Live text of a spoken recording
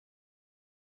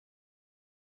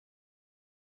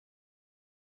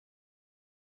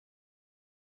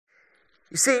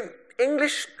You see,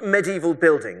 English medieval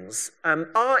buildings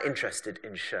are interested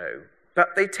in show,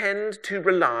 but they tend to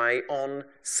rely on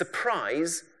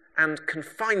surprise and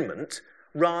confinement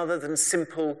rather than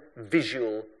simple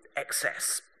visual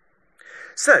excess.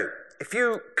 So, if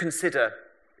you consider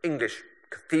English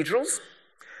cathedrals,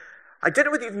 I don't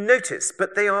know whether you've noticed,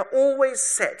 but they are always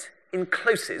set in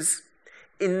closes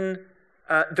in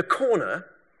the corner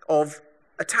of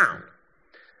a town.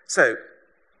 So,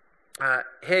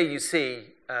 here you see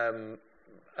a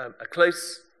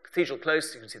cathedral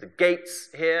close. You can see the gates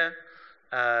here.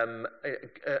 A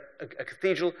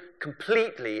cathedral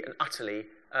completely and utterly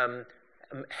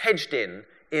hedged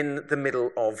in the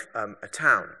middle of a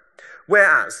town.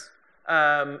 Whereas,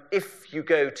 if you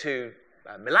go to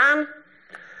Milan,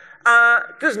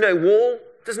 there's no wall,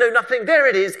 there's no nothing. There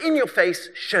it is, in your face,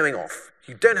 showing off.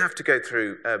 You don't have to go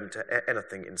through to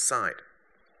anything inside.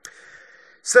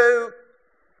 So,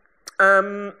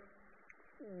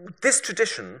 this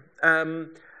tradition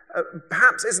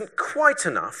perhaps isn't quite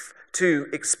enough to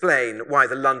explain why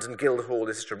the London Guildhall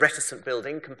is such a reticent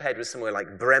building compared with somewhere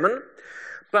like Bremen,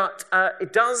 but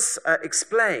it does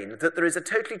explain that there is a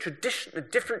totally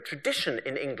different tradition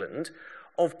in England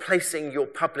of placing your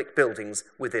public buildings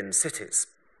within cities.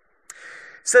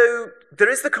 So there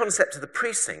is the concept of the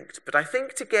precinct, but I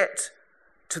think to get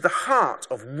to the heart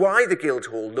of why the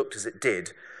Guildhall looked as it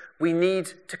did, we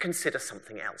need to consider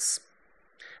something else.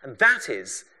 And that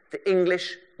is the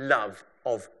English love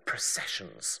of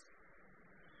processions.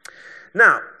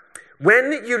 Now,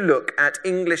 when you look at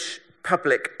English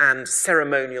public and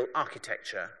ceremonial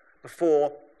architecture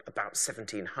before about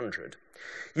 1700,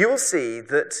 you will see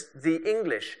that the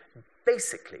English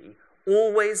basically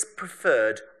always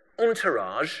preferred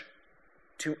entourage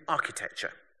to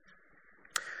architecture.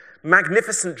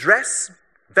 Magnificent dress,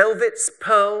 velvets,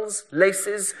 pearls,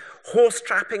 laces, horse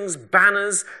trappings,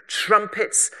 banners,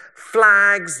 trumpets,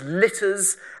 flags,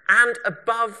 litters, and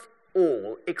above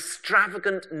all,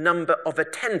 extravagant number of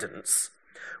attendants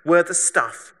were the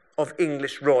stuff of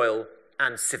English royal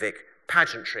and civic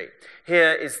pageantry.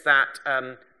 Here is that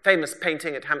famous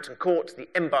painting at Hampton Court, the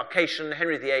embarkation,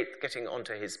 Henry VIII getting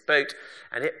onto his boat,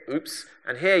 and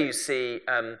here you see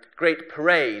great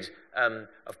parade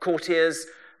of courtiers.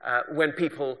 When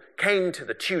people came to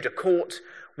the Tudor court,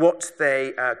 what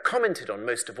they commented on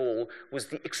most of all was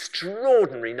the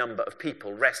extraordinary number of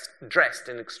people dressed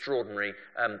in extraordinary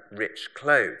rich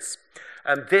clothes.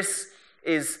 This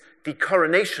is the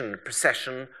coronation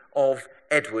procession of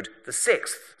Edward VI.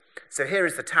 So here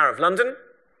is the Tower of London.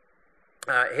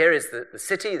 Here is the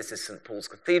city. This is St. Paul's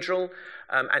Cathedral.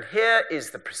 And here is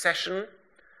the procession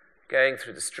going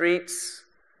through the streets,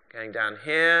 going down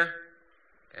here,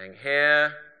 going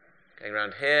here, going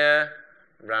round here,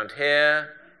 round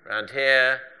here, round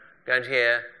here, going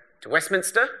here to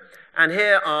Westminster. And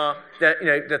here are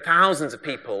the thousands of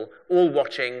people all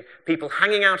watching, people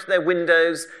hanging out of their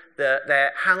windows,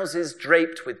 their houses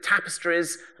draped with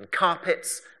tapestries and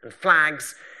carpets and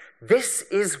flags. This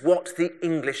is what the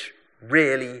English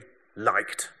really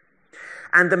liked.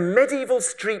 And the medieval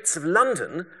streets of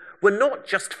London were not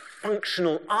just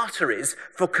functional arteries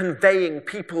for conveying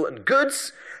people and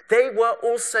goods, they were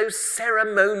also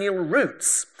ceremonial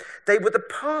routes. They were the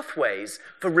pathways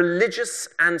for religious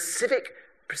and civic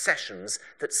processions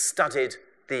that studied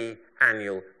the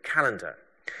annual calendar.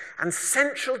 And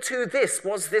central to this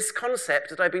was this concept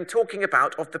that I've been talking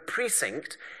about of the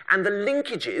precinct and the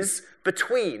linkages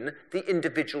between the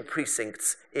individual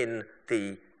precincts in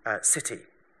the city.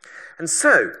 And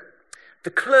so, the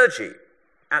clergy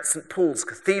at St. Paul's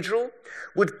Cathedral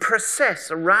would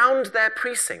process around their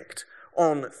precinct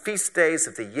on feast days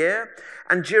of the year,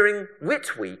 and during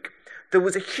Whit Week, there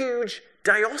was a huge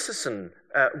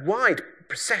diocesan-wide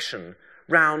procession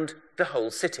round the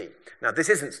whole city. Now, this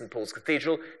isn't St. Paul's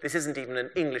Cathedral, this isn't even an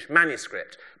English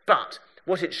manuscript, but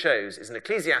what it shows is an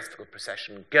ecclesiastical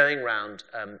procession going round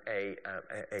a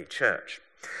church.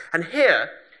 And here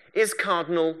is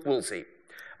Cardinal Wolsey,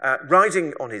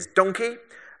 riding on his donkey.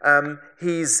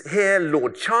 He's here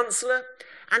Lord Chancellor,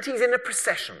 and he's in a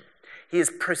procession. He is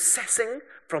processing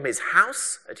from his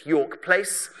house at York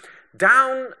Place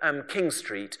down King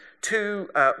Street to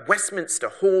Westminster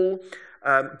Hall,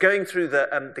 going through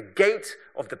the gate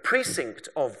of the precinct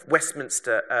of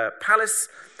Westminster Palace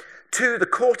to the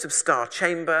Court of Star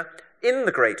Chamber in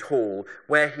the Great Hall,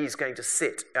 where he's going to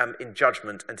sit in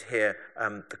judgment and hear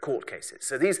the court cases.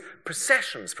 So these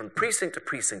processions from precinct to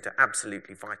precinct are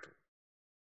absolutely vital.